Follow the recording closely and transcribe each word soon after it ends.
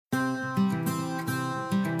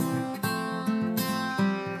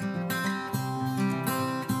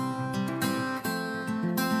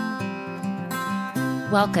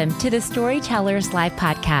Welcome to the Storytellers Live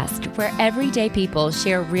podcast, where everyday people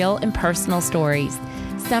share real and personal stories.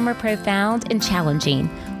 Some are profound and challenging,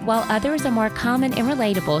 while others are more common and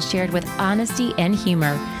relatable, shared with honesty and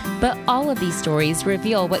humor. But all of these stories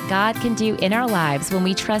reveal what God can do in our lives when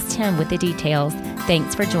we trust Him with the details.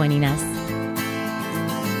 Thanks for joining us.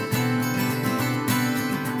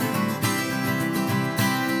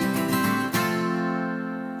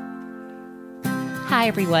 Hi,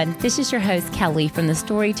 everyone. This is your host, Kelly, from the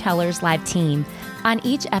Storytellers Live team. On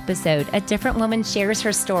each episode, a different woman shares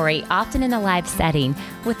her story, often in a live setting,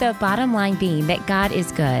 with the bottom line being that God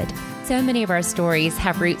is good. So many of our stories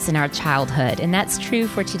have roots in our childhood, and that's true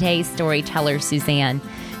for today's storyteller, Suzanne.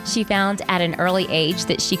 She found at an early age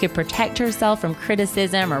that she could protect herself from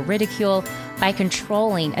criticism or ridicule by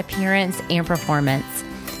controlling appearance and performance.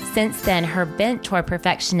 Since then, her bent toward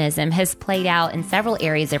perfectionism has played out in several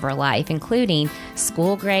areas of her life, including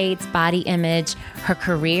school grades, body image, her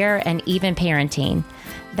career, and even parenting.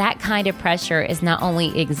 That kind of pressure is not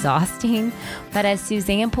only exhausting, but as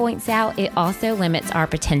Suzanne points out, it also limits our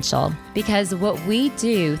potential, because what we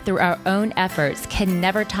do through our own efforts can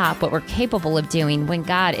never top what we're capable of doing when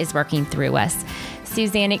God is working through us.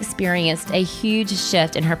 Suzanne experienced a huge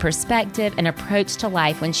shift in her perspective and approach to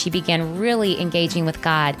life when she began really engaging with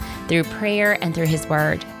God through prayer and through His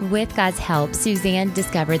Word. With God's help, Suzanne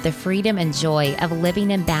discovered the freedom and joy of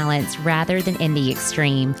living in balance rather than in the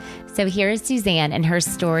extreme. So here is Suzanne and her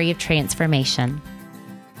story of transformation.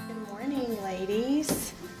 Good morning,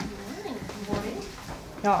 ladies. Good morning.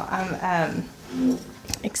 Y'all, I'm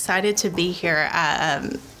excited to be here.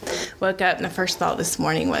 I woke up and the first thought this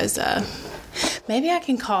morning was, maybe I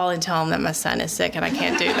can call and tell him that my son is sick and I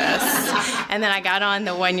can't do this. And then I got on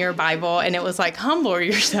the 1 Year Bible and it was like, humble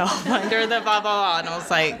yourself under the blah, blah, blah. And I was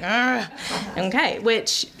like, okay,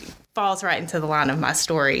 which falls right into the line of my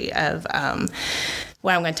story of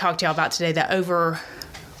what I'm going to talk to y'all about today. The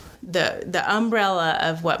umbrella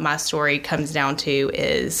of what my story comes down to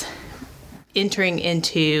is entering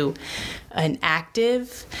into an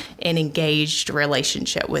active and engaged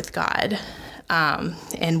relationship with God.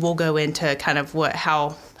 And we'll go into kind of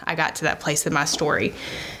how I got to that place in my story.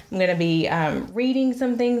 I'm going to be reading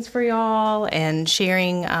some things for y'all and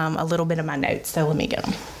sharing a little bit of my notes. So let me get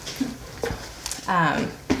them.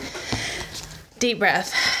 Deep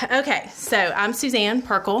breath. Okay, so I'm Suzanne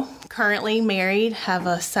Perkle, currently married, have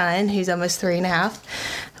a son who's almost 3.5.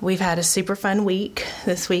 We've had a super fun week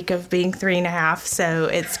this week of being 3.5, so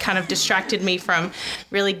it's kind of distracted me from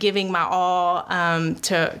really giving my all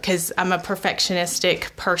because I'm a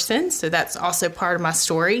perfectionistic person, so that's also part of my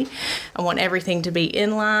story. I want everything to be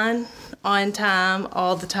in line, on time,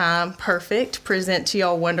 all the time, perfect, present to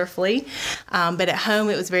y'all wonderfully. But at home,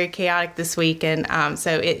 it was very chaotic this week, and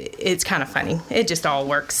so it's kind of funny. It just all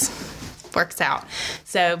works out.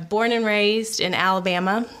 So born and raised in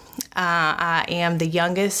Alabama. I am the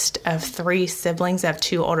youngest of 3 siblings. I have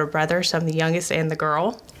 2 older brothers, so I'm the youngest and the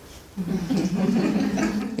girl.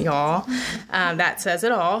 Y'all, that says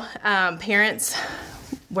it all. Parents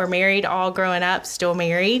were married all growing up, still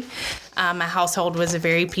married. My household was a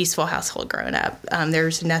very peaceful household growing up.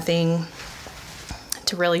 There's nothing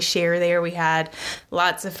to really share there. We had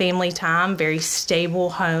lots of family time, very stable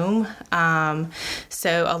home.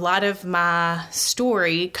 So a lot of my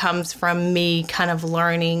story comes from me kind of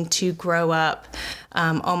learning to grow up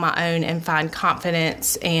on my own and find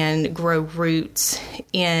confidence and grow roots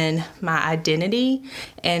in my identity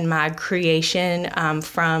and my creation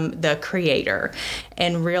from the Creator,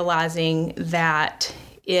 and realizing that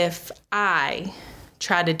if I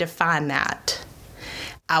try to define that,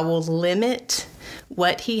 I will limit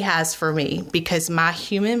what He has for me, because my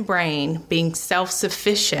human brain, being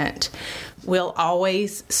self-sufficient, will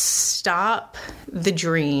always stop the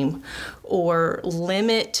dream or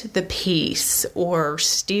limit the peace or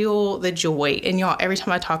steal the joy. And y'all, every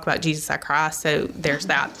time I talk about Jesus, I cry. So there's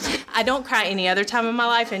that. I don't cry any other time in my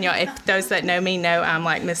life. And y'all, if those that know me know I'm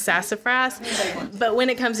like Miss Sassafras. But when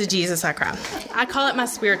it comes to Jesus, I cry. I call it my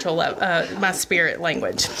my spirit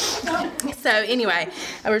language. So anyway,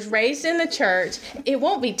 I was raised in the church. It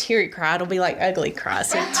won't be teary cry. It'll be like ugly cry.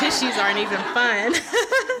 So tissues aren't even fun.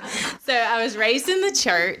 So I was raised in the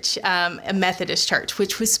church, a Methodist church,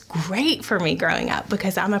 which was great for me growing up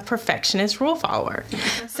because I'm a perfectionist rule follower.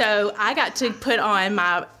 So I got to put on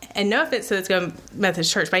my And no offense to the Go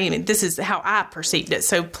Methodist Church by any means, this is how I perceived it.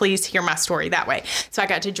 So please hear my story that way. So I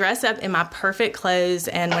got to dress up in my perfect clothes.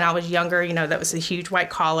 And when I was younger, that was the huge white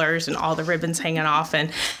collars and all the ribbons hanging off.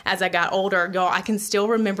 And as I got older, y'all, I can still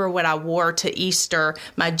remember what I wore to Easter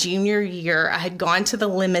my junior year. I had gone to the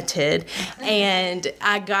Limited and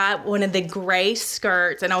I got one of the gray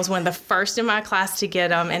skirts, and I was one of the first in my class to get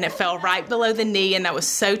them, and it fell right below the knee, and that was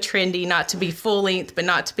so trendy, not to be full length, but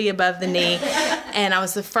not to be above the knee. And I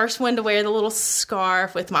was the first one to wear the little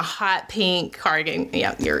scarf with my hot pink cardigan.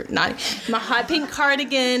 Yeah, you're not. My hot pink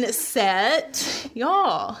cardigan set.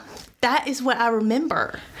 Y'all, that is what I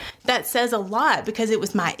remember. That says a lot because it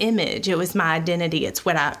was my image. It was my identity. It's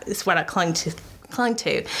what I clung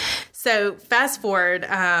to. So fast forward,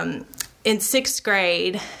 in 6th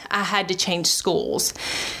grade, I had to change schools.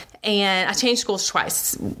 And I changed schools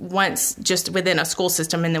twice, once just within a school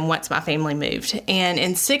system and then once my family moved. And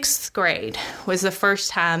in 6th grade was the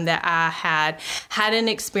first time that I had an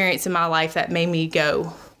experience in my life that made me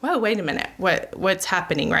go, whoa, wait a minute, what's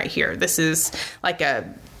happening right here? This is like I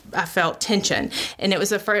felt tension. And it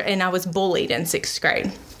was and I was bullied in 6th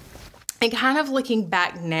grade. And kind of looking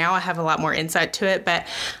back now, I have a lot more insight to it, but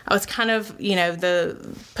I was kind of,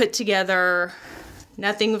 the put together,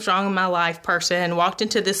 nothing was wrong in my life person, walked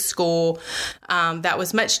into this school that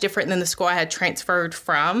was much different than the school I had transferred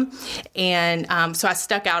from. And so I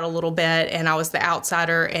stuck out a little bit, and I was the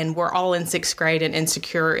outsider, and we're all in 6th grade and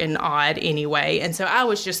insecure and odd anyway. And so I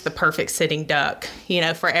was just the perfect sitting duck,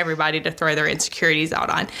 for everybody to throw their insecurities out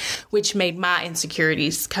on, which made my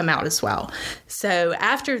insecurities come out as well. So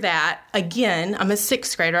after that, again, I'm a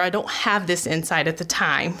 6th grader. I don't have this insight at the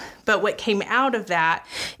time. But what came out of that,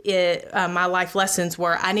 my life lessons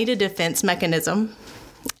were I need a defense mechanism.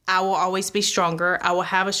 I will always be stronger. I will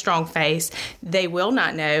have a strong face. They will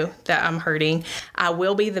not know that I'm hurting. I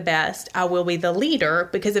will be the best. I will be the leader,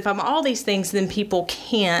 because if I'm all these things, then people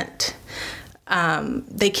can't,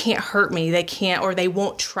 they can't hurt me. They can't, or they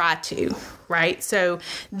won't try to, right? So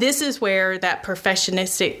this is where that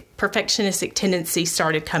perfectionistic tendency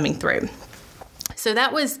started coming through. So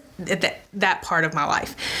that was that part of my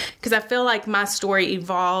life, because I feel like my story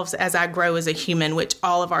evolves as I grow as a human, which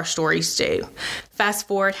all of our stories do. Fast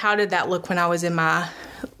forward, how did that look when I was in my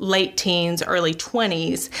late teens, early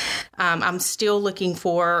 20s? I'm still looking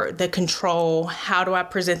for the control. How do I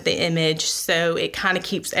present the image so it kind of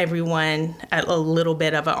keeps everyone at a little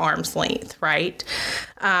bit of an arm's length, right?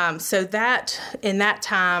 So that in that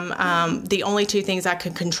time, the only two things I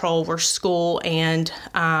could control were school and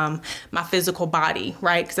my physical body,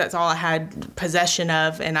 right? Because that's all I had possession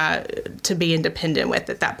of and to be independent with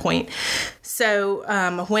at that point. So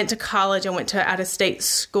I went to college. I went to out-of-state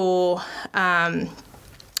school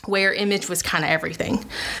where image was kind of everything.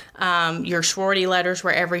 Your sorority letters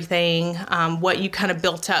were everything. What you kind of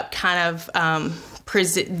built up kind of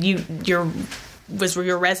was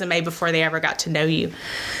your resume before they ever got to know you.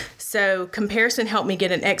 So comparison helped me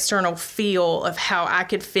get an external feel of how I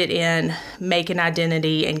could fit in, make an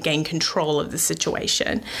identity, and gain control of the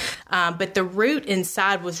situation. But the root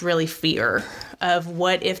inside was really fear of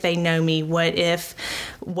what if they know me? What if, ...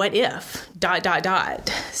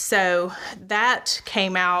 So that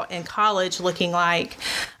came out in college looking like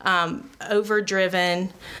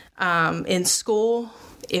overdriven in school.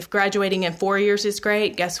 If graduating in 4 years is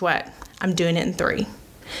great, guess what? I'm doing it in 3.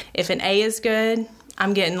 If an A is good,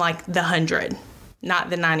 I'm getting like the 100, not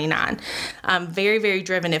the 99. I'm very, very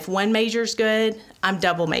driven. If one major's good, I'm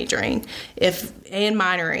double majoring, and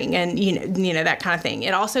minoring, and you know that kind of thing.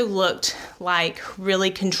 It also looked like really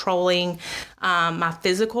controlling my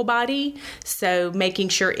physical body, so making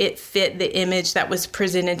sure it fit the image that was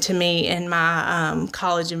presented to me in my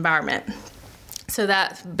college environment. So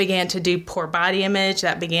that began to do poor body image.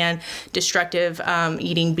 That began destructive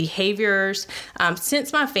eating behaviors.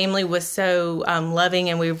 Since my family was so loving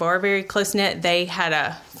and we were very close-knit, they had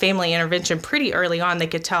a family intervention pretty early on. They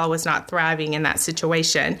could tell I was not thriving in that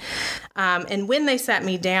situation. And when they sat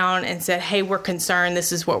me down and said, hey, we're concerned,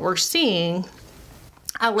 this is what we're seeing,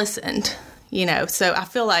 I listened. So I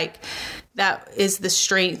feel like that is the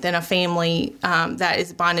strength in a family that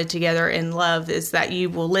is bonded together in love, is that you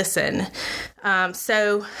will listen.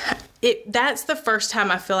 So that's the first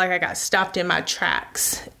time I feel like I got stopped in my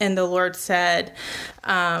tracks. And the Lord said,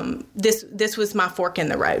 this was my fork in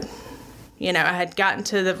the road. I had gotten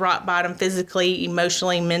to the rock bottom physically,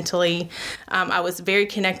 emotionally, mentally. I was very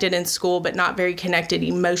connected in school, but not very connected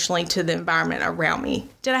emotionally to the environment around me.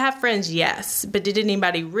 Did I have friends? Yes. But did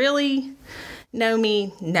anybody really know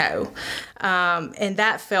me? No. And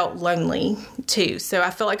that felt lonely too. So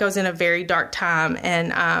I felt like I was in a very dark time.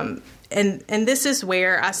 And and this is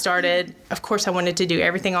where I started. Of course, I wanted to do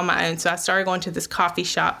everything on my own. So I started going to this coffee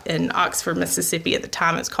shop in Oxford, Mississippi at the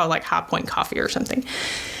time. It was called like High Point Coffee or something.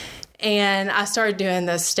 And I started doing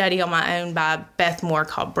the study on my own by Beth Moore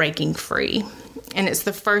called Breaking Free. And it's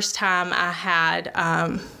the first time I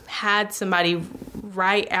had somebody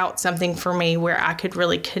write out something for me where I could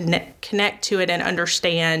really connect to it and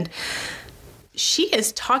understand. She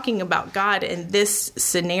is talking about God in this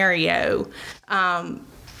scenario.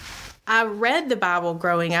 I read the Bible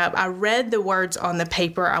growing up. I read the words on the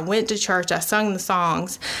paper. I went to church. I sung the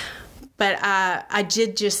songs. But I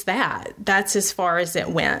did just that. That's as far as it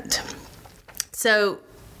went. So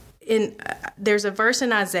there's a verse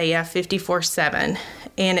in Isaiah 54:7,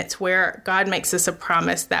 and it's where God makes us a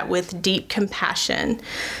promise that with deep compassion,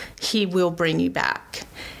 he will bring you back.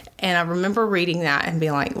 And I remember reading that and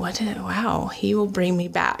being like, wow, he will bring me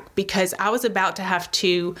back. Because I was about to have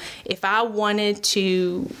to, if I wanted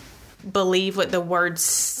to believe what the words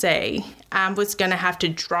say, I was going to have to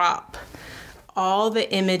drop all the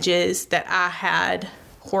images that I had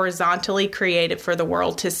horizontally created for the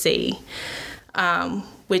world to see,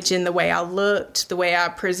 which in the way I looked, the way I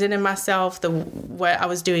presented myself, what I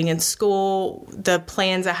was doing in school, the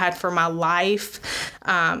plans I had for my life.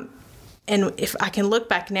 And if I can look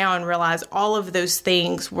back now and realize all of those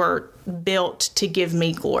things were built to give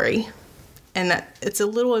me glory. And that it's a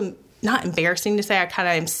little not embarrassing to say. I kind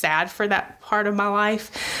of am sad for that part of my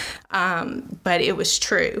life, but it was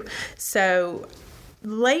true. So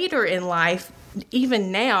later in life,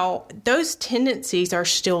 even now, those tendencies are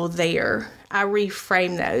still there. I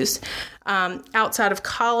reframe those. Outside of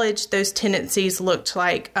college, those tendencies looked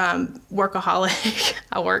like workaholic.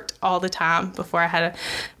 I worked all the time before I had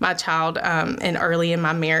my child and early in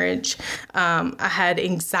my marriage. I had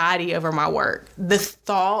anxiety over my work. The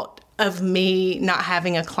thought of me not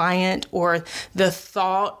having a client, or the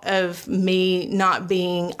thought of me not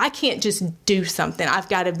being, I can't just do something. I've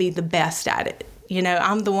got to be the best at it. You know,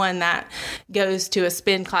 I'm the one that goes to a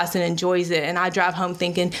spin class and enjoys it. And I drive home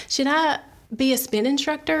thinking, should I be a spin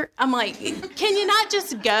instructor? I'm like, can you not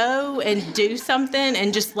just go and do something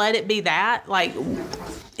and just let it be that? Like,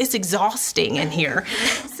 it's exhausting in here.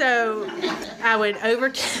 So I would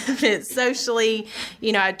overcommit socially.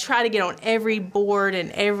 You know, I'd try to get on every board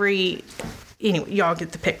and anyway, y'all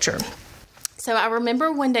get the picture. So I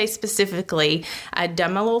remember one day specifically, I'd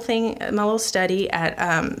done my little study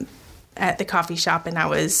at the coffee shop, and I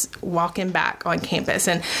was walking back on campus.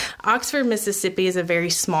 And Oxford, Mississippi is a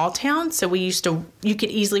very small town, so you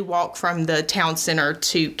could easily walk from the town center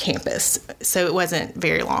to campus. So it wasn't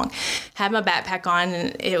very long. Had my backpack on,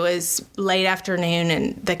 and it was late afternoon,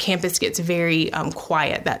 and the campus gets very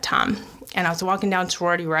quiet that time. And I was walking down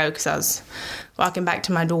Sorority Row because I was walking back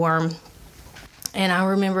to my dorm. And I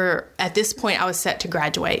remember at this point I was set to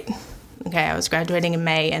graduate. Okay, I was graduating in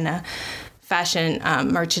May in a fashion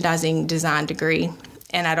merchandising design degree,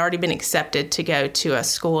 and I'd already been accepted to go to a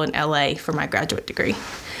school in LA for my graduate degree.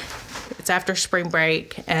 It's after spring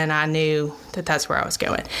break, and I knew that that's where I was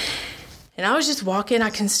going. And I was just walking. I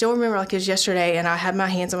can still remember like it was yesterday, and I had my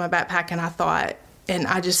hands on my backpack, and I thought, and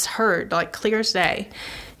I just heard like clear as day,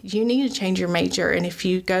 you need to change your major, and if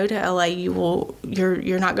you go to LA,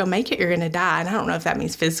 you're not going to make it. You're going to die. And I don't know if that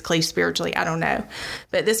means physically, spiritually. I don't know.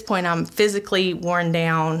 But at this point, I'm physically worn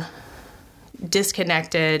down,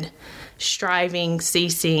 disconnected, striving,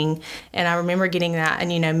 ceasing. And I remember getting that.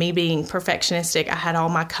 And, you know, me being perfectionistic, I had all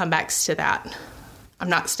my comebacks to that. I'm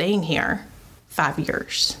not staying here 5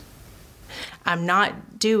 years. I'm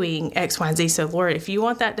not doing X, Y, and Z. So, Lord, if you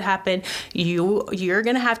want that to happen, you're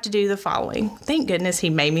going to have to do the following. Thank goodness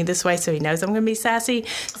he made me this way, so he knows I'm going to be sassy.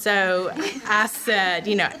 So I said,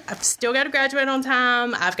 you know, I've still got to graduate on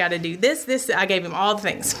time. I've got to do this. I gave him all the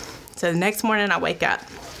things. So the next morning I wake up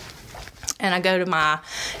and I go to my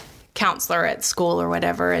counselor at school or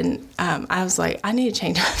whatever, and I was like, I need to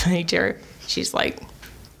change my major. She's like,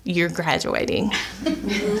 you're graduating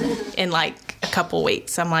in like a couple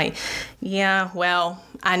weeks. I'm like, yeah, well,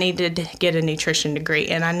 I need to get a nutrition degree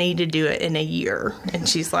and I need to do it in a year. And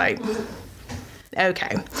she's like,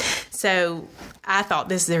 okay. So I thought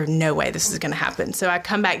there's no way this is going to happen. So I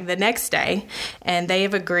come back the next day and they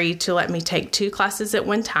have agreed to let me take 2 classes at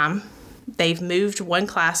one time. They've moved one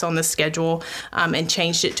class on the schedule and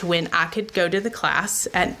changed it to when I could go to the class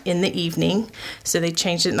in the evening. So they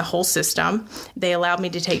changed it in the whole system. They allowed me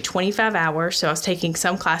to take 25 hours. So I was taking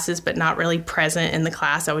some classes, but not really present in the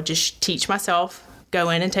class. I would just teach myself,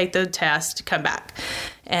 go in and take the test, come back,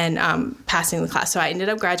 and passing the class. So I ended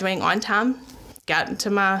up graduating on time, took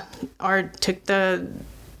the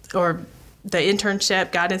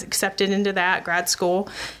internship, got accepted into that grad school,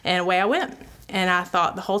 and away I went. And I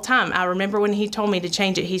thought the whole time, I remember when he told me to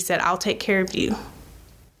change it, he said, I'll take care of you.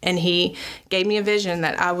 And he gave me a vision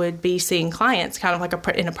that I would be seeing clients kind of like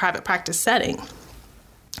in a private practice setting.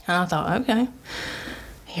 And I thought, okay,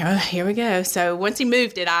 here we go. So once he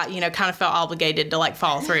moved it, I, kind of felt obligated to like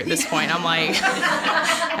follow through at this point. I'm like,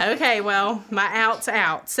 okay, well, my out's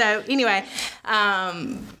out. So anyway,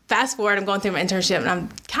 fast forward, I'm going through my internship and I'm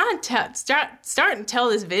kind of starting to tell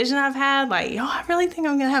this vision I've had, like, I really think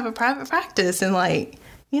I'm going to have a private practice and like,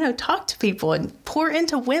 talk to people and pour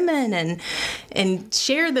into women and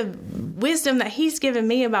share the wisdom that he's given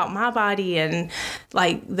me about my body and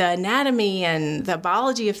like the anatomy and the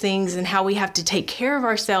biology of things and how we have to take care of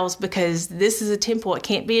ourselves because this is a temple. It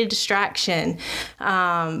can't be a distraction.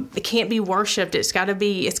 It can't be worshipped. It's got to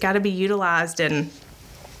be utilized. And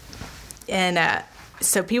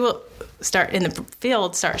so people in the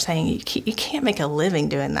field start saying, you can't make a living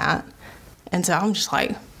doing that. And so I'm just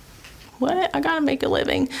like, what? I got to make a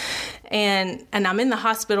living. And I'm in the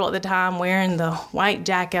hospital at the time wearing the white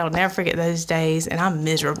jacket. I'll never forget those days. And I'm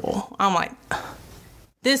miserable. I'm like,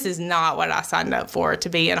 this is not what I signed up for, to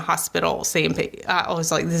be in a hospital seeing people. I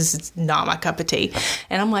was like, this is not my cup of tea.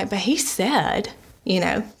 And I'm like, but he said,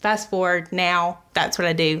 fast forward now, that's what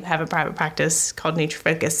I do, have a private practice called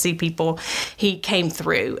NutriFocus, see people. He came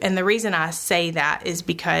through. And the reason I say that is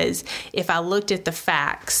because if I looked at the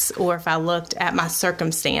facts or if I looked at my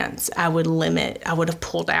circumstance, I would have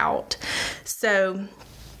pulled out. So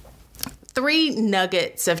 3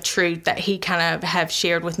 nuggets of truth that he kind of have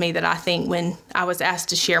shared with me that I think when I was asked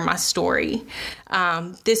to share my story,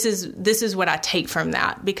 this is what I take from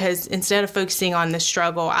that, because instead of focusing on the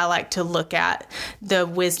struggle, I like to look at the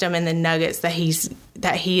wisdom and the nuggets that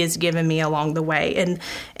he has given me along the way.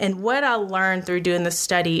 And what I learned through doing the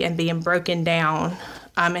study and being broken down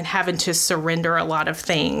and having to surrender a lot of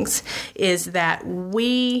things is that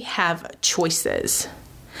we have choices.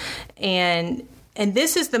 And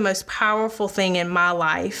this is the most powerful thing in my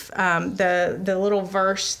life. The little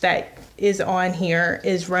verse that is on here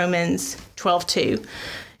is Romans 12:2.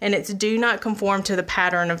 And it's, do not conform to the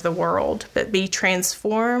pattern of the world, but be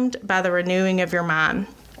transformed by the renewing of your mind.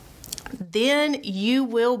 Then you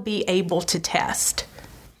will be able to test.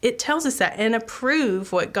 It tells us that, and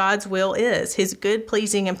approve what God's will is, his good,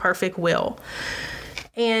 pleasing, and perfect will.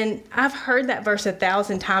 And I've heard that verse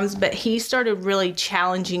 1,000 times, but he started really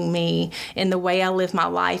challenging me in the way I live my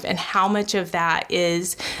life and how much of that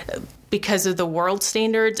is because of the world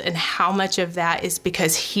standards and how much of that is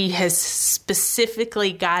because he has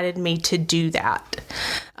specifically guided me to do that.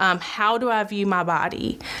 How do I view my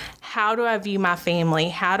body? How do I view my family?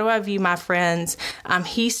 How do I view my friends?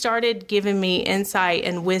 He started giving me insight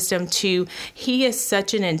and wisdom he is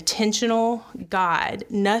such an intentional God.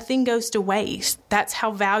 Nothing goes to waste. That's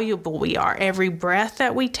how valuable we are. Every breath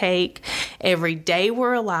that we take, every day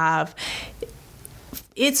we're alive,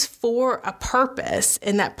 it's for a purpose.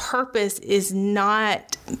 And that purpose is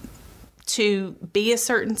not to be a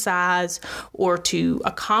certain size or to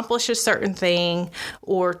accomplish a certain thing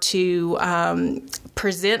or to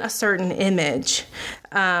present a certain image.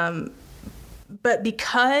 But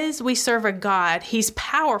because we serve a God, he's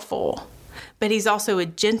powerful, but he's also a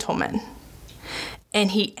gentleman. And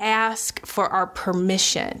he asks for our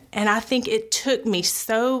permission. And I think it took me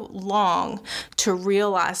so long to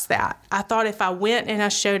realize that. I thought if I went and I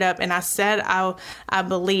showed up and I said I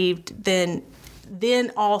believed, then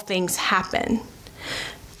all things happen.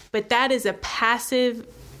 But that is a passive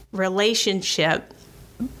relationship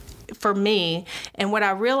for me. And what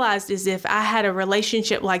I realized is if I had a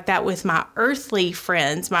relationship like that with my earthly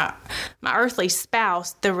friends, my earthly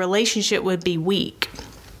spouse, the relationship would be weak.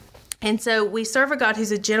 And so we serve a God who's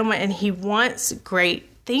a gentleman and he wants great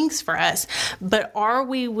things for us. But are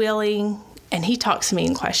we willing? And he talks to me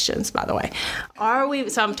in questions, by the way.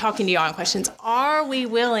 So I'm talking to you all in questions. Are we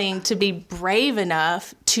willing to be brave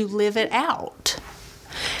enough to live it out?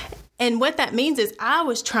 And what that means is I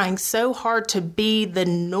was trying so hard to be the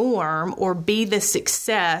norm or be the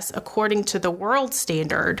success according to the world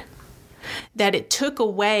standard that it took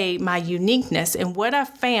away my uniqueness. And what I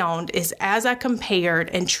found is as I compared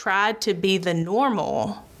and tried to be the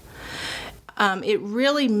normal, it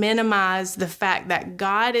really minimized the fact that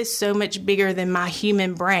God is so much bigger than my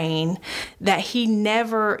human brain that he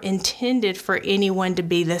never intended for anyone to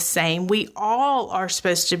be the same. We all are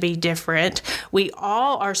supposed to be different. We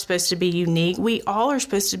all are supposed to be unique. We all are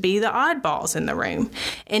supposed to be the oddballs in the room.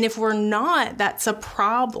 And if we're not, that's a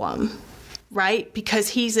problem, right? Because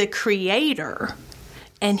he's a creator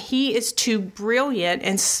and he is too brilliant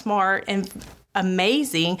and smart and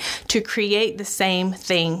amazing to create the same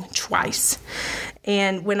thing twice.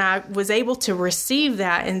 And when I was able to receive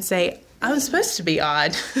that and say, I'm supposed to be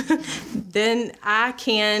odd, then I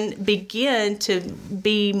can begin to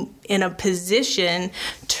be in a position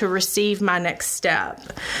to receive my next step.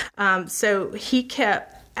 So he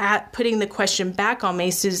kept putting the question back on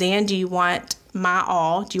me, Suzanne, do you want my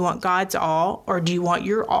all? Do you want God's all? Or do you want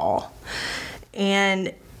your all?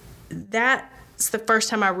 And that's the first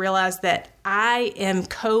time I realized that I am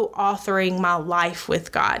co-authoring my life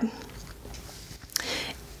with God.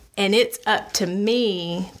 And it's up to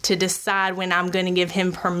me to decide when I'm going to give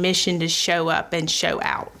him permission to show up and show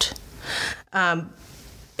out.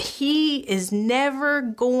 He is never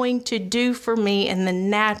going to do for me in the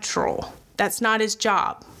natural. That's not his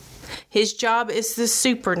job. His job is the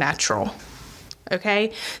supernatural.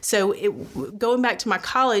 Okay? So going back to my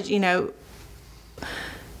college,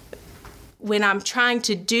 when I'm trying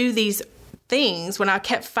to do these things, when I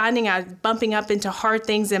kept finding I was bumping up into hard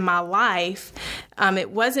things in my life,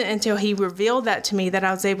 it wasn't until he revealed that to me that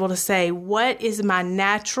I was able to say, what is my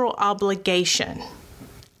natural obligation?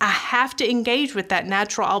 I have to engage with that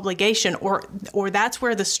natural obligation or that's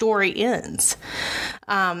where the story ends.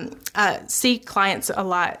 I see clients a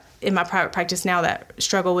lot in my private practice now that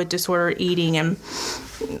struggle with disordered eating, and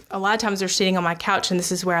a lot of times they're sitting on my couch, and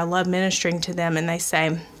this is where I love ministering to them, and they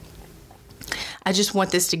say, I just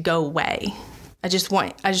want this to go away. I just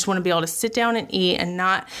want to be able to sit down and eat and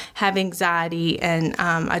not have anxiety, and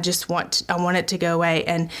I want it to go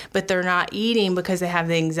away. But they're not eating because they have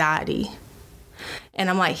the anxiety. And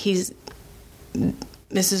I'm like,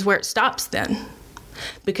 this is where it stops then,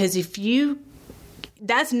 because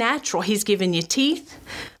that's natural. He's giving you teeth,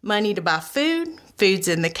 money to buy food's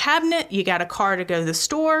in the cabinet, you got a car to go to the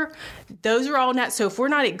store. Those are all so if we're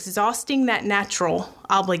not exhausting that natural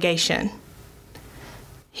obligation,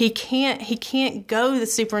 He can't go the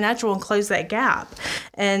supernatural and close that gap.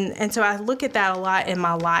 And so I look at that a lot in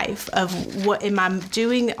my life of what am I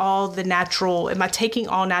doing all the natural, am I taking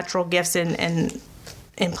all natural gifts and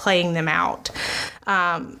playing them out?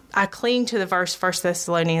 I cling to the verse 1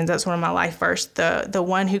 Thessalonians, that's one of my life verse, the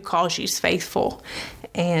one who calls you is faithful,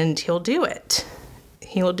 and he'll do it.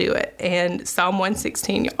 He'll do it. And Psalm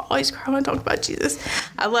 116, you always cry when I talk about Jesus.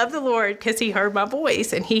 I love the Lord because he heard my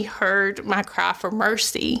voice and he heard my cry for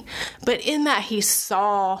mercy. But in that, he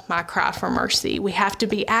saw my cry for mercy. We have to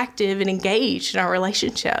be active and engaged in our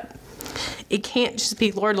relationship. It can't just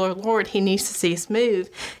be Lord, Lord, Lord. He needs to see us move.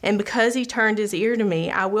 And because he turned his ear to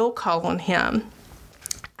me, I will call on him.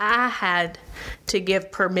 I had to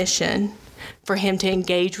give permission for him to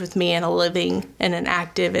engage with me in a living and an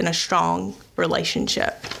active and a strong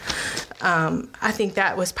relationship. I think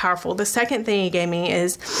that was powerful. The second thing he gave me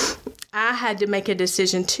is I had to make a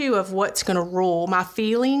decision too of what's going to rule, my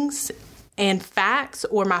feelings and facts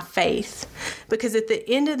or my faith. Because at the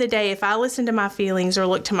end of the day, if I listen to my feelings or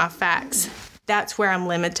look to my facts, that's where I'm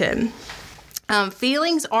limited.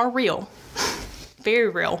 Feelings are real, very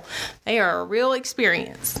real. They are a real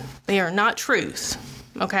experience. They are not truth.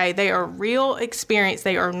 Okay, they are real experience.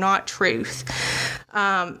 They are not truth.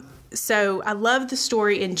 So I love the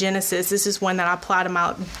story in Genesis. This is one that I apply to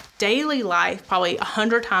my daily life probably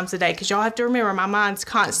 100 times a day, because y'all have to remember my mind's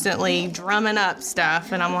constantly drumming up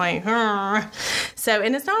stuff, and I'm like, So,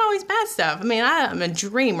 and it's not always bad stuff. I mean, I'm a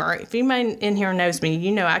dreamer. If anybody in here knows me,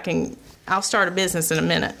 you know I'll start a business in a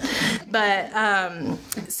minute. But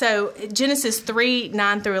so Genesis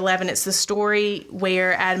 3:9-11, it's the story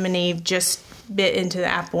where Adam and Eve just bit into the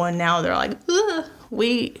apple, and now they're like, ugh.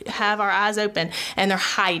 We have our eyes open, and they're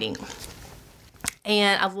hiding.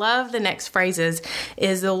 And I love the next phrases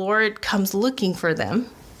is the Lord comes looking for them,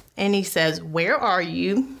 and he says, where are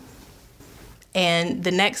you? And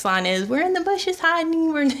the next line is, we're in the bushes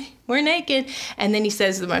hiding, we're naked. And then he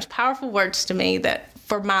says the most powerful words to me that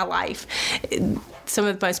for my life, some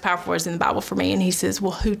of the most powerful words in the Bible for me. And he says,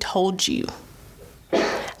 well, who told you?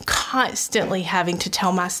 Constantly having to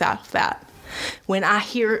tell myself that.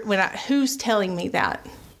 Who's telling me that?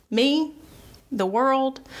 Me? The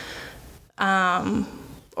world?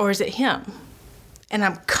 Or is it him? And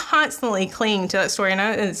I'm constantly clinging to that story. And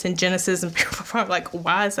it's in Genesis, and people are probably like,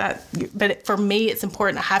 why is that? But for me, it's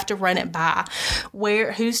important. I have to run it by.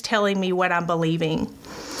 Who's telling me what I'm believing?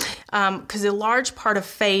 Because a large part of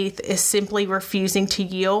faith is simply refusing to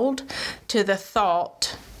yield to the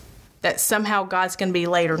thought that somehow God's going to be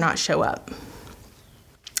late or not show up.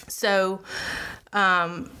 So,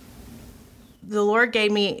 the Lord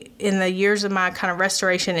gave me in the years of my kind of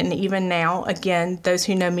restoration, and even now, again, those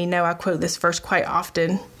who know me know I quote this verse quite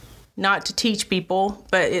often, not to teach people,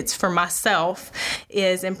 but it's for myself,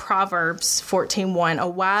 is in Proverbs 14:1, a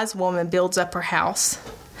wise woman builds up her house,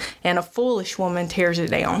 and a foolish woman tears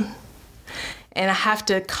it down. And I have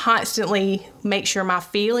to constantly make sure my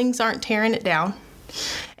feelings aren't tearing it down.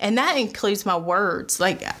 And that includes my words.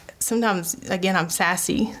 Like, sometimes, again, I'm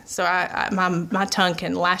sassy, so my tongue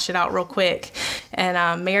can lash it out real quick.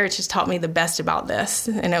 And marriage has taught me the best about this.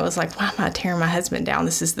 And it was like, why am I tearing my husband down?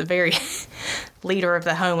 This is the very leader of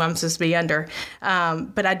the home I'm supposed to be under.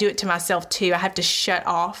 But I do it to myself, too. I have to shut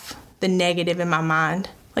off the negative in my mind.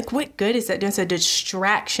 Like, what good is that doing? It's a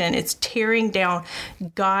distraction. It's tearing down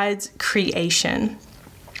God's creation.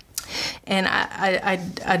 And I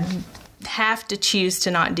have to choose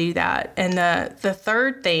to not do that. And the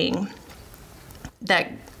third thing that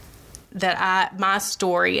my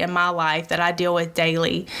story and my life that I deal with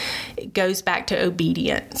daily, it goes back to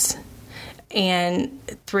obedience. And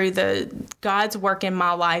through God's work in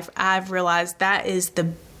my life, I've realized that is the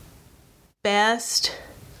best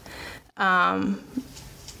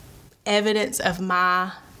evidence of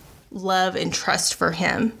my love and trust for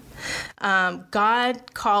Him.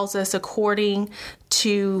 God calls us according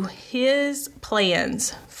to His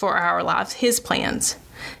plans for our lives, His plans,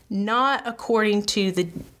 not according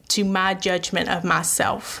to my judgment of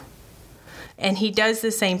myself. And He does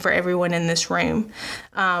the same for everyone in this room.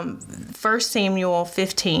 1 Samuel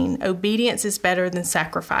 15, obedience is better than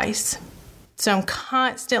sacrifice. So I'm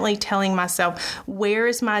constantly telling myself, where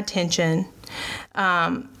is my attention?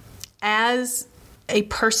 As a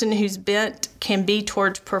person whose bent can be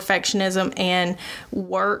towards perfectionism and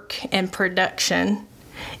work and production,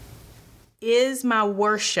 is my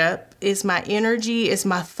worship, is my energy, is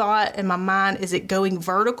my thought and my mind, is it going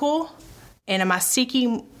vertical? And am I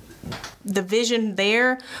seeking the vision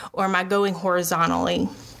there, or am I going horizontally?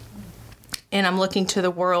 And I'm looking to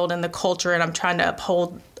the world and the culture, and I'm trying to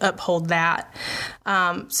uphold that.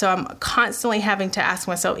 So I'm constantly having to ask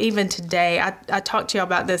myself, even today, I talk to you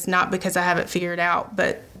about this not because I have it figured out,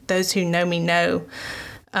 but those who know me know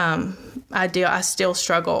I still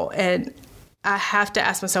struggle. And I have to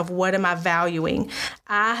ask myself, what am I valuing?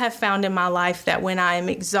 I have found in my life that when I am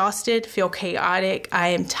exhausted, feel chaotic, I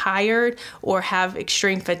am tired, or have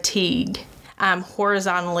extreme fatigue, I'm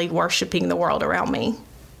horizontally worshiping the world around me.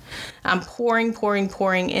 I'm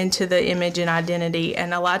pouring into the image and identity,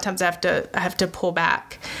 and a lot of times I have to pull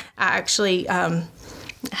back. I actually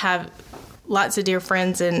have lots of dear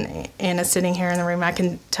friends, and Anna's sitting here in the room. I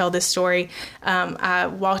can tell this story. I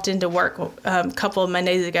walked into work a couple of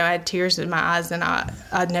Mondays ago. I had tears in my eyes, and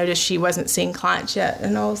I noticed she wasn't seeing clients yet.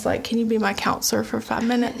 And I was like, can you be my counselor for 5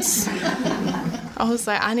 minutes? I was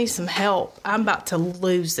like, I need some help. I'm about to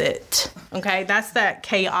lose it. Okay, that's that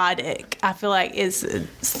chaotic. I feel like it's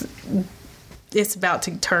about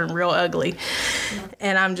to turn real ugly.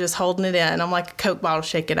 And I'm just holding it in. I'm like a Coke bottle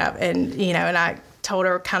shaking up. And, and I told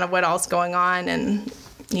her kind of what all's going on and,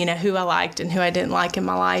 who I liked and who I didn't like in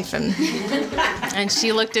my life. And and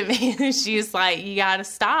she looked at me and she was like, you got to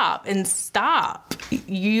stop. She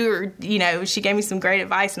gave me some great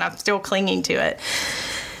advice, and I'm still clinging to it.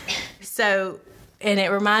 So, and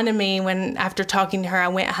it reminded me when, after talking to her, I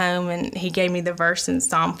went home and he gave me the verse in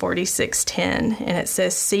Psalm 46:10, and it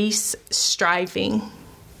says, cease striving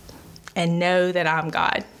and know that I'm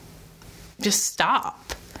God. Just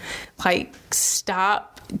stop. Like,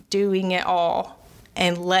 stop doing it all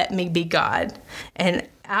and let me be God. And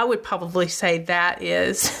I would probably say that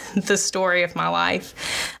is the story of my life.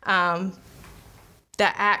 The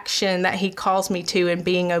action that He calls me to in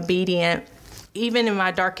being obedient, even in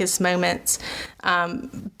my darkest moments,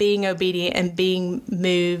 being obedient and being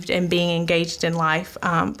moved and being engaged in life.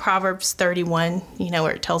 Proverbs 31,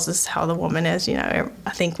 where it tells us how the woman is. I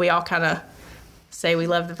think we all kind of say we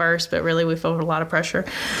love the verse, but really we feel a lot of pressure.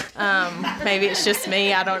 Maybe it's just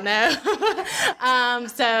me. I don't know.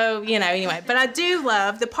 So, anyway. But I do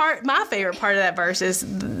love my favorite part of that verse is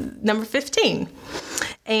number 15.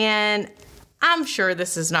 And I'm sure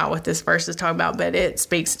this is not what this verse is talking about, but it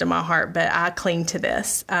speaks to my heart. But I cling to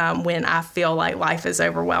this when I feel like life is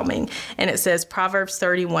overwhelming. And it says, Proverbs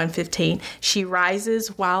 31:15, she rises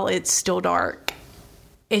while it's still dark.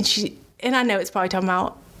 And I know it's probably talking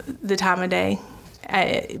about the time of day.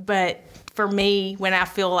 But for me, when I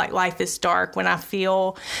feel like life is dark, when I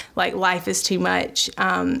feel like life is too much,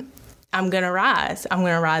 I'm going to rise. I'm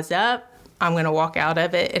going to rise up. I'm going to walk out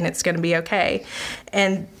of it, and it's going to be okay.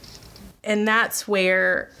 And that's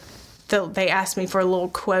where they asked me for a little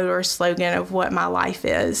quote or slogan of what my life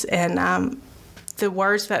is. And the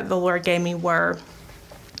words that the Lord gave me were,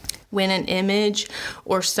 when an image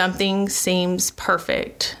or something seems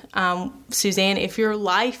perfect. Suzanne, if your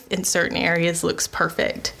life in certain areas looks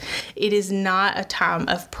perfect, it is not a time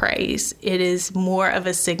of praise. It is more of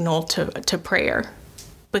a signal to prayer,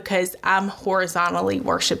 because I'm horizontally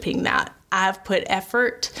worshiping that I've put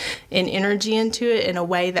effort and energy into it in a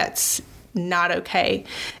way that's not okay.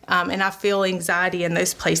 And I feel anxiety in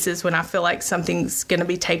those places when I feel like something's going to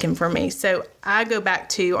be taken from me. So I go back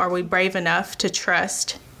to, are we brave enough to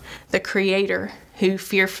trust the Creator who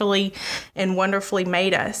fearfully and wonderfully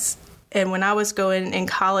made us? And when I was going in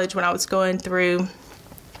college, when I was going through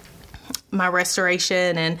my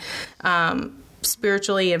restoration and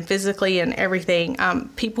spiritually and physically and everything,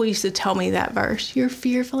 people used to tell me that verse, you're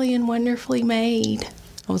fearfully and wonderfully made.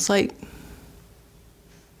 I was like,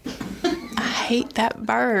 I hate that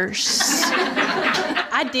verse.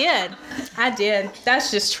 I did.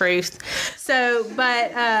 That's just truth. So,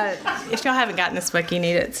 but if y'all haven't gotten this book, you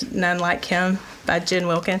need it. It's None Like Him by Jen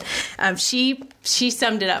Wilkin. She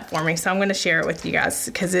summed it up for me, so I'm going to share it with you guys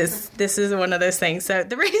because this is one of those things. So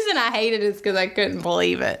the reason I hate it is because I couldn't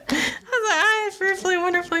believe it. I was like, I am fearfully,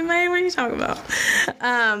 wonderfully made. What are you talking about?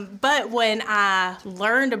 But when I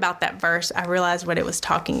learned about that verse, I realized what it was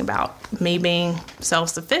talking about. Me being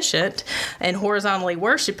self-sufficient and horizontally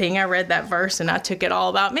worshiping, I read that verse and I took it all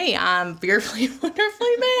about me. I'm fearfully,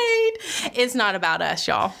 wonderfully made. It's not about us,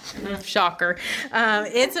 y'all. Shocker.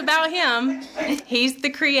 It's about Him. He's the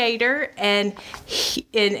Creator, and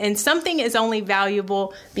something is only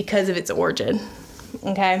valuable because of its origin.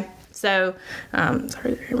 Okay. So,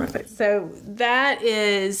 sorry to hear my face. So that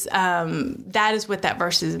is what that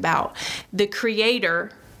verse is about. The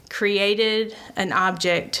Creator created an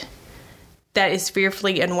object that is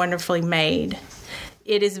fearfully and wonderfully made.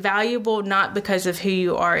 It is valuable not because of who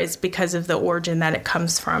you are, it's because of the origin that it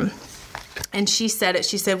comes from. And she said it.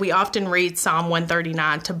 She said, we often read Psalm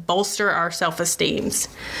 139 to bolster our self-esteems.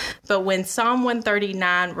 But when Psalm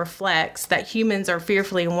 139 reflects that humans are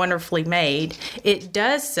fearfully and wonderfully made, it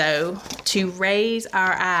does so to raise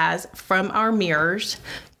our eyes from our mirrors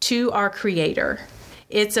to our Creator.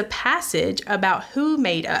 It's a passage about who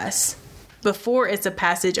made us before it's a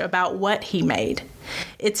passage about what He made.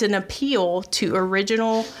 It's an appeal to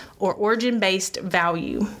original or origin-based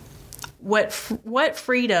value. What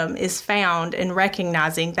freedom is found in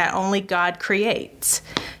recognizing that only God creates.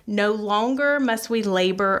 No longer must we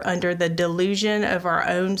labor under the delusion of our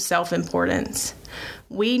own self-importance.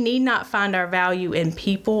 We need not find our value in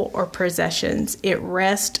people or possessions. It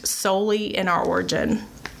rests solely in our origin.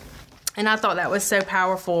 And I thought that was so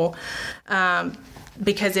powerful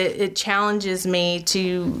because it challenges me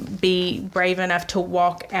to be brave enough to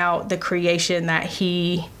walk out the creation that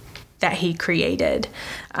He created.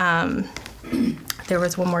 There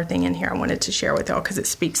was one more thing in here I wanted to share with y'all because it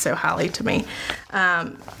speaks so highly to me.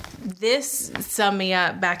 This summed me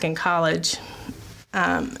up back in college,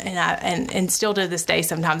 and still to this day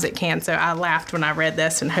sometimes it can. So I laughed when I read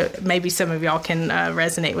this, and maybe some of y'all can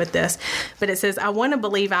resonate with this. But it says, I want to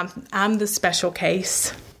believe I'm the special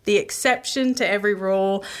case, the exception to every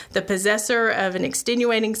rule, the possessor of an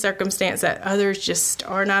extenuating circumstance that others just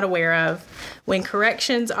are not aware of. When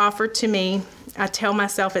correction's offered to me, I tell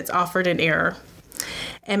myself it's offered in error.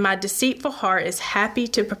 And my deceitful heart is happy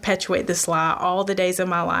to perpetuate this lie all the days of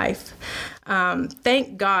my life.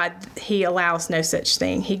 Thank God He allows no such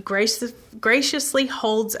thing. He graciously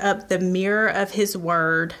holds up the mirror of His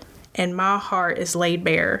word, and my heart is laid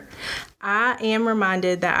bare. I am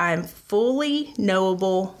reminded that I am fully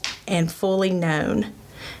knowable and fully known.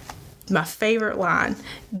 My favorite line,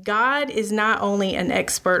 God is not only an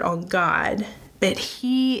expert on God, but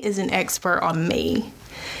He is an expert on me.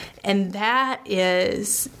 And that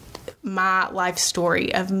is my life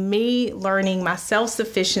story of me learning my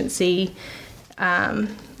self-sufficiency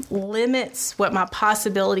limits what my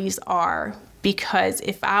possibilities are. Because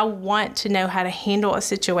if I want to know how to handle a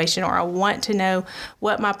situation, or I want to know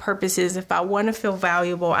what my purpose is, if I want to feel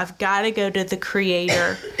valuable, I've got to go to the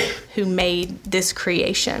Creator who made this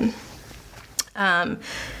creation.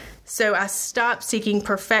 So I stopped seeking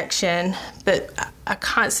perfection, but I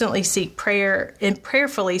constantly seek prayer and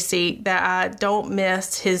prayerfully seek that I don't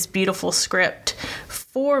miss His beautiful script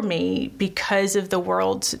for me because of the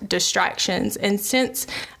world's distractions. And since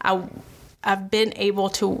I've been able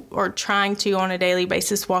to, or trying to on a daily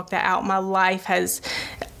basis, walk that out, my life has,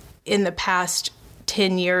 in the past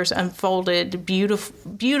 10 years, unfolded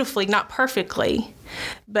beautifully, not perfectly,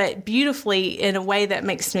 but beautifully in a way that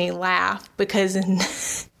makes me laugh, because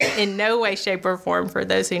in no way, shape, or form, for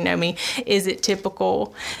those who know me, is it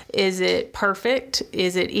typical, is it perfect,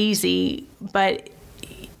 is it easy, but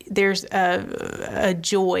there's a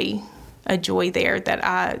joy there that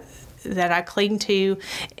I cling to,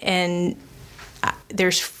 and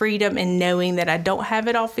there's freedom in knowing that I don't have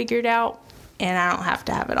it all figured out, and I don't have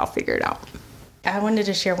to have it all figured out. I wanted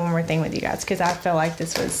to share one more thing with you guys, because I feel like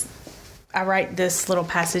this was I write this little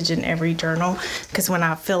passage in every journal because when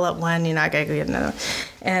I fill up one, I gotta go get another.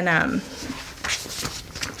 And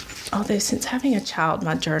although since having a child,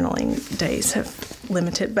 my journaling days have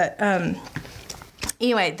limited. But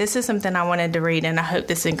anyway, this is something I wanted to read, and I hope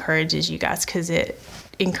this encourages you guys because it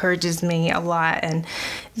encourages me a lot, and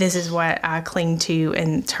this is what I cling to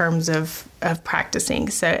in terms of practicing.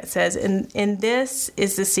 So it says, and this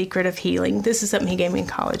is the secret of healing. This is something he gave me in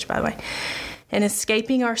college, by the way. In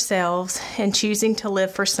escaping ourselves and choosing to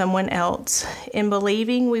live for someone else, in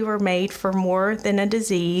believing we were made for more than a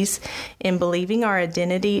disease, in believing our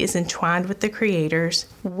identity is entwined with the Creator's,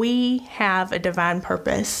 we have a divine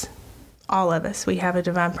purpose. All of us, we have a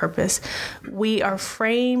divine purpose. We are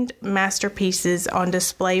framed masterpieces on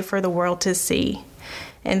display for the world to see.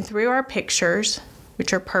 And through our pictures,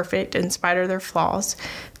 which are perfect in spite of their flaws,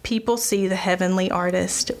 people see the heavenly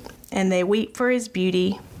artist, and they weep for his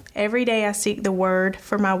beauty. Every day I seek the word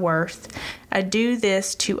for my worth. I do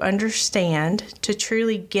this to understand, to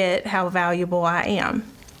truly get how valuable I am.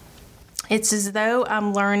 It's as though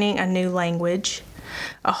I'm learning a new language,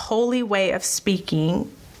 a holy way of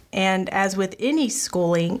speaking, and as with any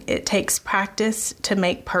schooling, it takes practice to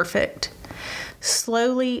make perfect.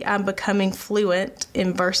 Slowly, I'm becoming fluent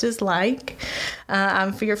in verses like,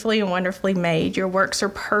 I'm fearfully and wonderfully made. Your works are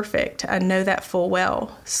perfect. I know that full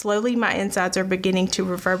well. Slowly, my insides are beginning to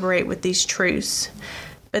reverberate with these truths.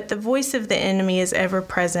 But the voice of the enemy is ever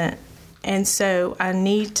present. And so I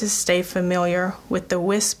need to stay familiar with the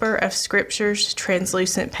whisper of Scripture's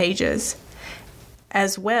translucent pages.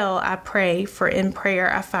 As well, I pray, for in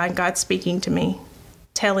prayer I find God speaking to me,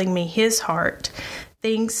 telling me his heart,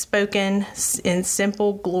 things spoken in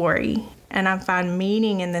simple glory, and I find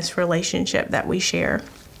meaning in this relationship that we share.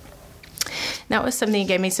 That was something he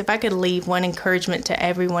gave me. So if I could leave one encouragement to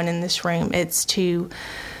everyone in this room, it's to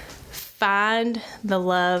find the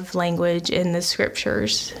love language in the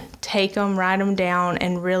Scriptures, take them, write them down,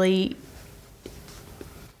 and really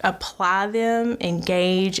apply them,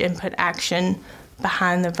 engage, and put action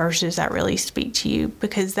behind the verses that really speak to you,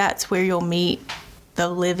 because that's where you'll meet the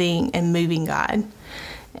living and moving God.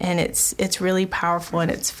 And it's really powerful,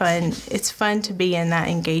 and it's fun. It's fun to be in that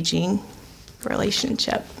engaging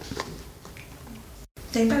relationship.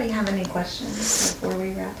 Does anybody have any questions before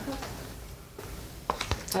we wrap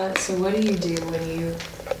up? So what do you do when you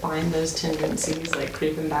find those tendencies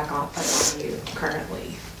creeping back up on you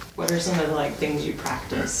currently? What are some of the things you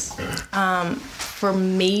practice? For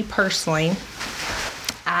me personally,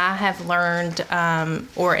 I have learned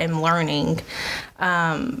or am learning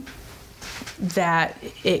that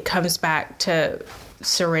it comes back to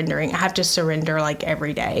surrendering. I have to surrender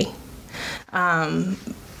every day.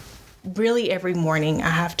 Really every morning I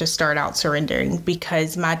have to start out surrendering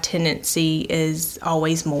because my tendency is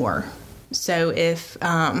always more. So if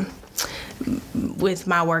with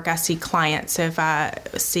my work I see clients, so if I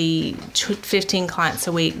see 15 clients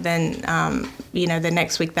a week, then the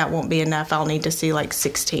next week that won't be enough. I'll need to see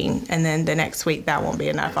 16, and then the next week that won't be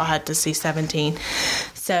enough. I'll have to see 17.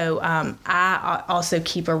 So I also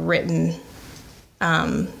keep a written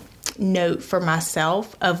note for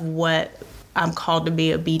myself of what I'm called to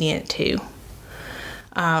be obedient to.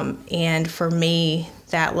 And for me,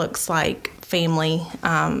 that looks like family.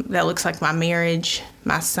 That looks like my marriage,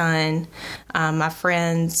 my son, my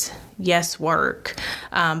friends, yes, work.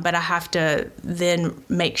 But I have to then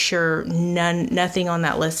make sure nothing on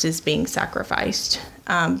that list is being sacrificed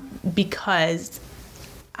because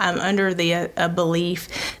I'm under a belief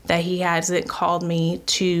that he hasn't called me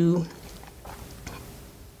to.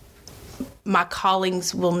 My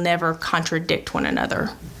callings will never contradict one another.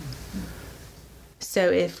 So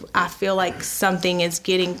if I feel like something is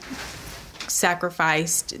getting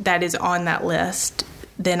sacrificed that is on that list,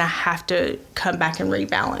 then I have to come back and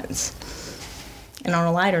rebalance. And on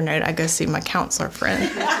a lighter note, I go see my counselor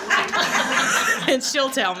friend. And she'll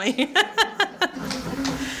tell me.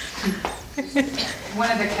 One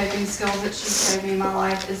of the coping skills that she showed me in my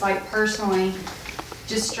life is personally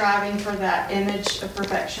just striving for that image of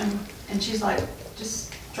perfection. And she's like,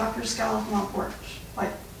 just drop your scale off my porch.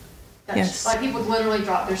 Yes. People would literally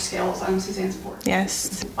drop their scales on Suzanne's porch.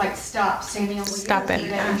 Yes. Stop standing on the Stop it.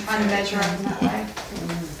 And trying to measure up in that way.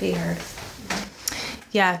 Be heard.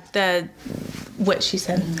 Yeah, what she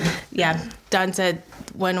said. Yeah, Dawn said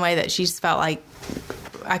one way that she's felt like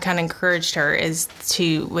I kind of encouraged her is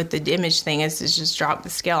to, with the image thing, is to just drop the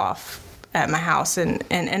scale off at my house. And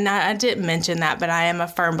I didn't mention that, but I am a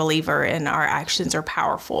firm believer in our actions are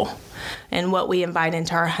powerful. And what we invite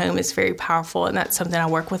into our home is very powerful. And that's something I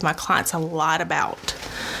work with my clients a lot about.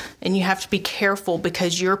 And you have to be careful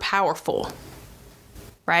because you're powerful.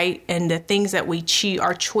 right? And the things that we choose,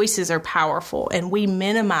 our choices are powerful, and we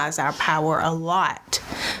minimize our power a lot.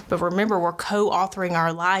 But remember, we're co-authoring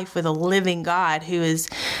our life with a living God who is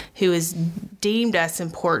deemed us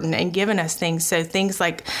important and given us things. So things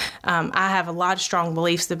like, I have a lot of strong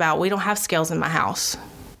beliefs about, we don't have scales in my house.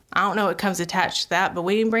 I don't know what comes attached to that, but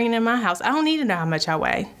we didn't bring it in my house. I don't need to know how much I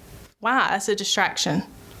weigh. Why? That's a distraction.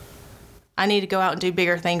 I need to go out and do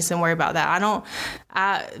bigger things than worry about that.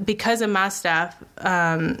 Because of my stuff,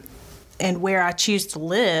 and where I choose to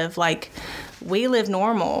live, like, we live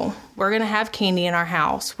normal. We're going to have candy in our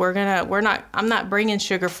house. I'm not bringing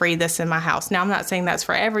sugar-free this in my house. Now, I'm not saying that's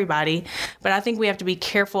for everybody, but I think we have to be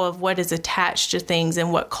careful of what is attached to things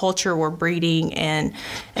and what culture we're breeding and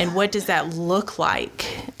what does that look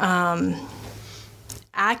like. I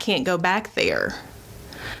can't go back there.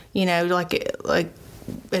 Like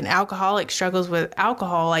an alcoholic struggles with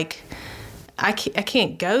alcohol, like, I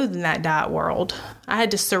can't go in that diet world. I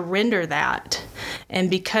had to surrender that. And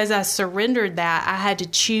because I surrendered that, I had to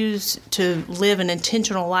choose to live an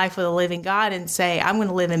intentional life with a living God and say, I'm going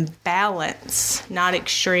to live in balance, not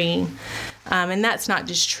extreme. And that's not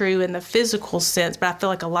just true in the physical sense, but I feel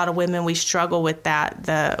like a lot of women, we struggle with that.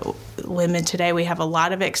 The women today, we have a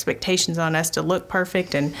lot of expectations on us to look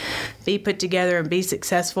perfect and be put together and be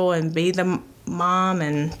successful and be the mom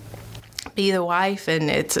and be the wife,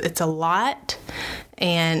 and it's a lot.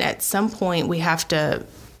 And at some point we have to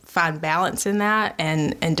find balance in that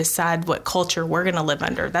and decide what culture we're going to live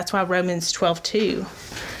under. That's why Romans 12:2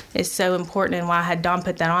 is so important, and why I had Dawn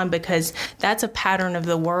put that on, because that's a pattern of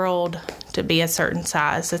the world to be a certain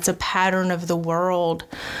size. It's a pattern of the world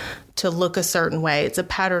to look a certain way. It's a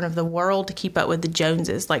pattern of the world to keep up with the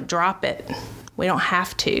Joneses. Like, drop it. We don't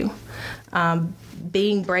have to.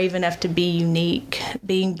 Being brave enough to be unique,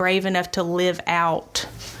 being brave enough to live out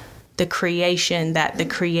the creation that the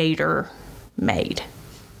Creator made.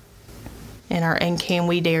 And can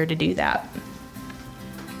we dare to do that?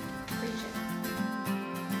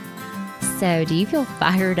 So do you feel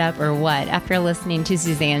fired up or what after listening to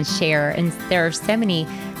Suzanne's share? And there are so many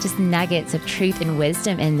just nuggets of truth and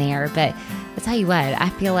wisdom in there. But I'll tell you what, I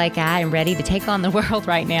feel like I am ready to take on the world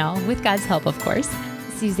right now, with God's help, of course.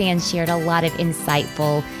 Suzanne shared a lot of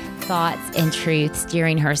insightful thoughts and truths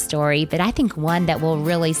during her story, but I think one that will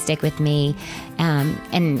really stick with me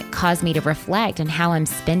and cause me to reflect on how I'm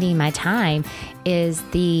spending my time is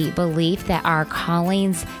the belief that our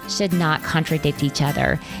callings should not contradict each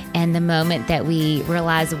other. And the moment that we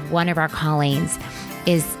realize one of our callings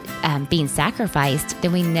is being sacrificed,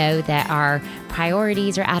 then we know that our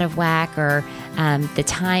priorities are out of whack, or the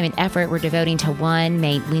time and effort we're devoting to one,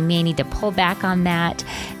 we may need to pull back on that.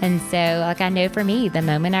 And so, like, I know for me, the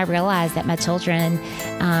moment I realize that my children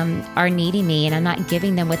are needing me and I'm not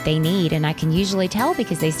giving them what they need, and I can usually tell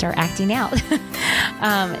because they start acting out,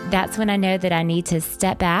 that's when I know that I need to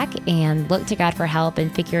step back and look to God for help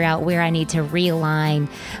and figure out where I need to realign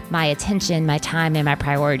my attention, my time, and my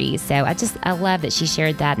priorities. So I love that she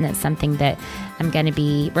shared that, and it's something that I'm going to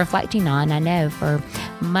be reflecting on, I know, for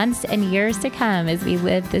months and years to come as we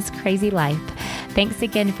live this crazy life. Thanks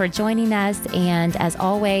again for joining us. And as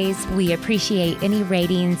always, we appreciate any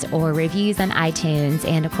ratings or reviews on iTunes.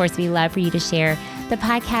 And of course, we love for you to share the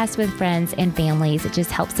podcast with friends and families. It just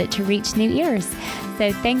helps it to reach new ears.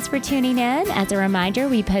 So thanks for tuning in. As a reminder,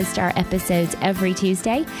 we post our episodes every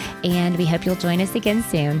Tuesday, and we hope you'll join us again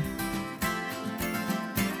soon.